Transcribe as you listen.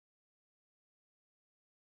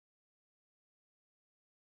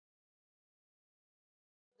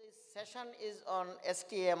session is on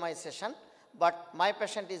STMI session, but my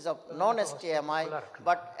patient is of non-STMI,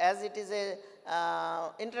 but as it is a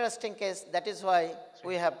interesting case, that is why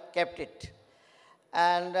we have kept it.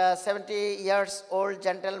 And 70 years old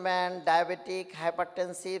gentleman, diabetic,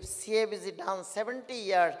 hypertensive, CABG done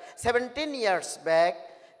 17 years back,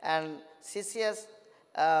 and CCS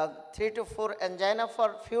 3 to 4 angina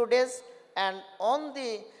for few days, and on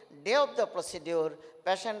the day of the procedure,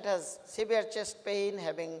 patient has severe chest pain,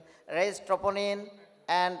 having raised troponin,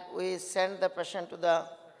 and we send the patient to the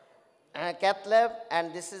cath lab,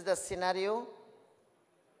 and this is the scenario.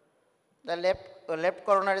 The left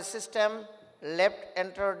coronary system, left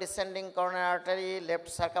antero-descending coronary artery, left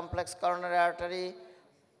circumflex coronary artery,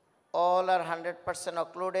 all are 100%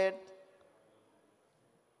 occluded.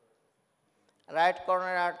 Right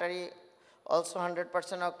coronary artery also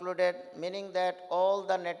 100% occluded, meaning that all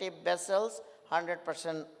the native vessels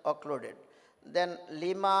 100% occluded. Then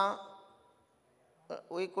lima,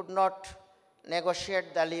 we could not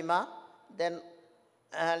negotiate the lima, then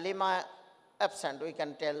lima absent, we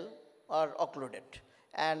can tell, or occluded.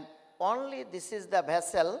 And only this is the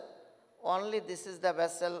vessel,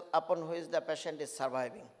 upon which the patient is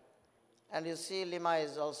surviving. And you see lima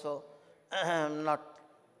is also not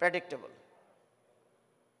predictable.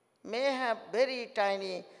 May have very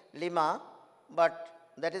tiny lima, but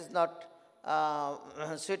that is not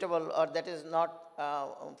suitable, or that is not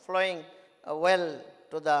flowing well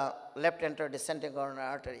to the left antero-descending coronary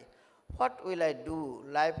artery. What will I do?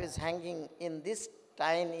 Life is hanging in this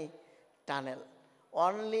tiny tunnel.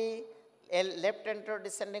 Only a left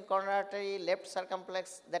antero-descending coronary artery, left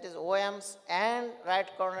circumflex, that is OMs, and right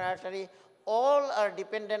coronary artery, all are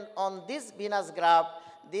dependent on this venous graft.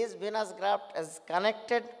 This venous graft is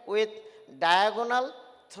connected with diagonal.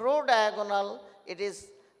 Through diagonal, it is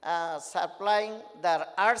supplying the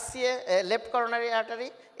RCA, left coronary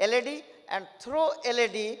artery, LAD, and through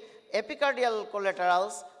LAD, epicardial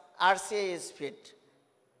collaterals, RCA is fed.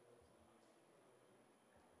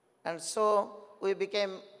 And so we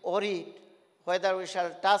became worried whether we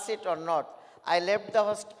shall touch it or not. I left the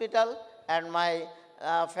hospital, and my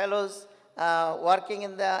fellows working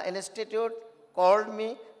in the institute called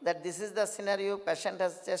me that this is the scenario, patient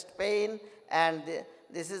has chest pain, and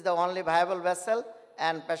this is the only viable vessel,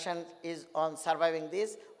 and patient is on surviving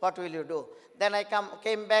this. What will you do? Then I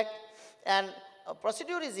came back, and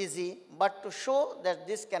procedure is easy, but to show that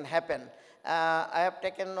this can happen, I have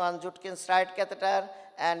taken one Judkins right catheter,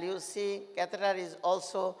 and you see catheter is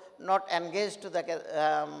also not engaged to the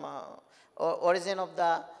origin of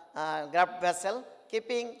the graft vessel,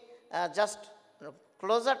 keeping just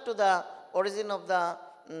closer to the origin of the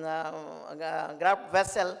graft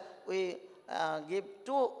vessel. We give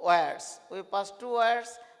 2 wires. We pass 2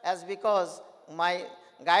 wires, as because my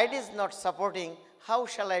guide is not supporting, how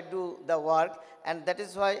shall I do the work? And that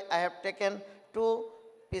is why I have taken 2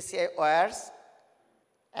 PCI wires,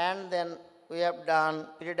 and then we have done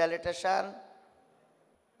pre-dilatation.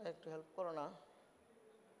 I have to help Corona.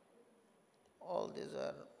 All these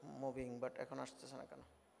are moving, but I cannot see.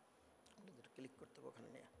 Click করতে হবে ওখানে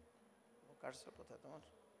নিয়ে cursor কোথায় তোমার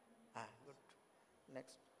good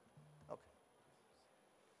next okay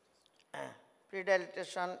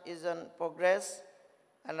pre-dilatation is in progress,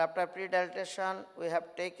 and after pre-dilatation we have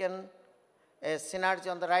taken a synergy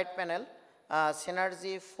on the right panel,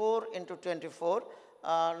 synergy 4/24,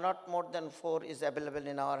 not more than 4 is available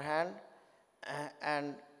in our hand, and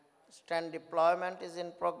stent deployment is in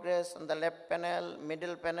progress on the left panel,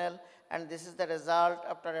 middle panel, and this is the result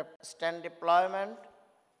after a stent deployment,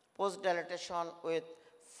 post-dilatation with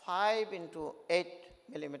 5/8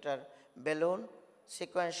 millimeter balloon,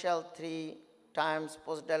 sequential 3 times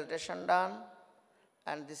post-dilatation done,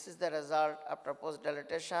 and this is the result after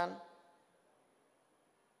post-dilatation.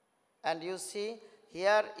 And you see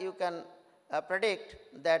here you can predict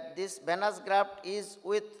that this venous graft is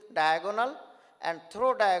with diagonal, and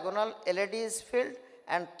through diagonal LAD is filled,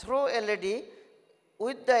 and through LAD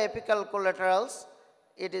with the apical collaterals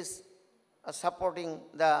it is supporting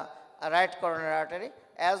the right coronary artery,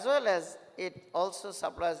 as well as it also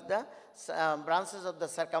supplies the branches of the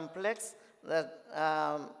circumflex,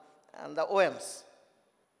 and the OMs.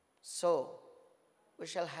 So we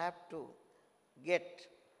shall have to get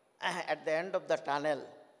at the end of the tunnel,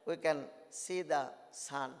 we can see the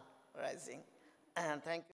sun rising. And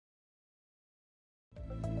thank you.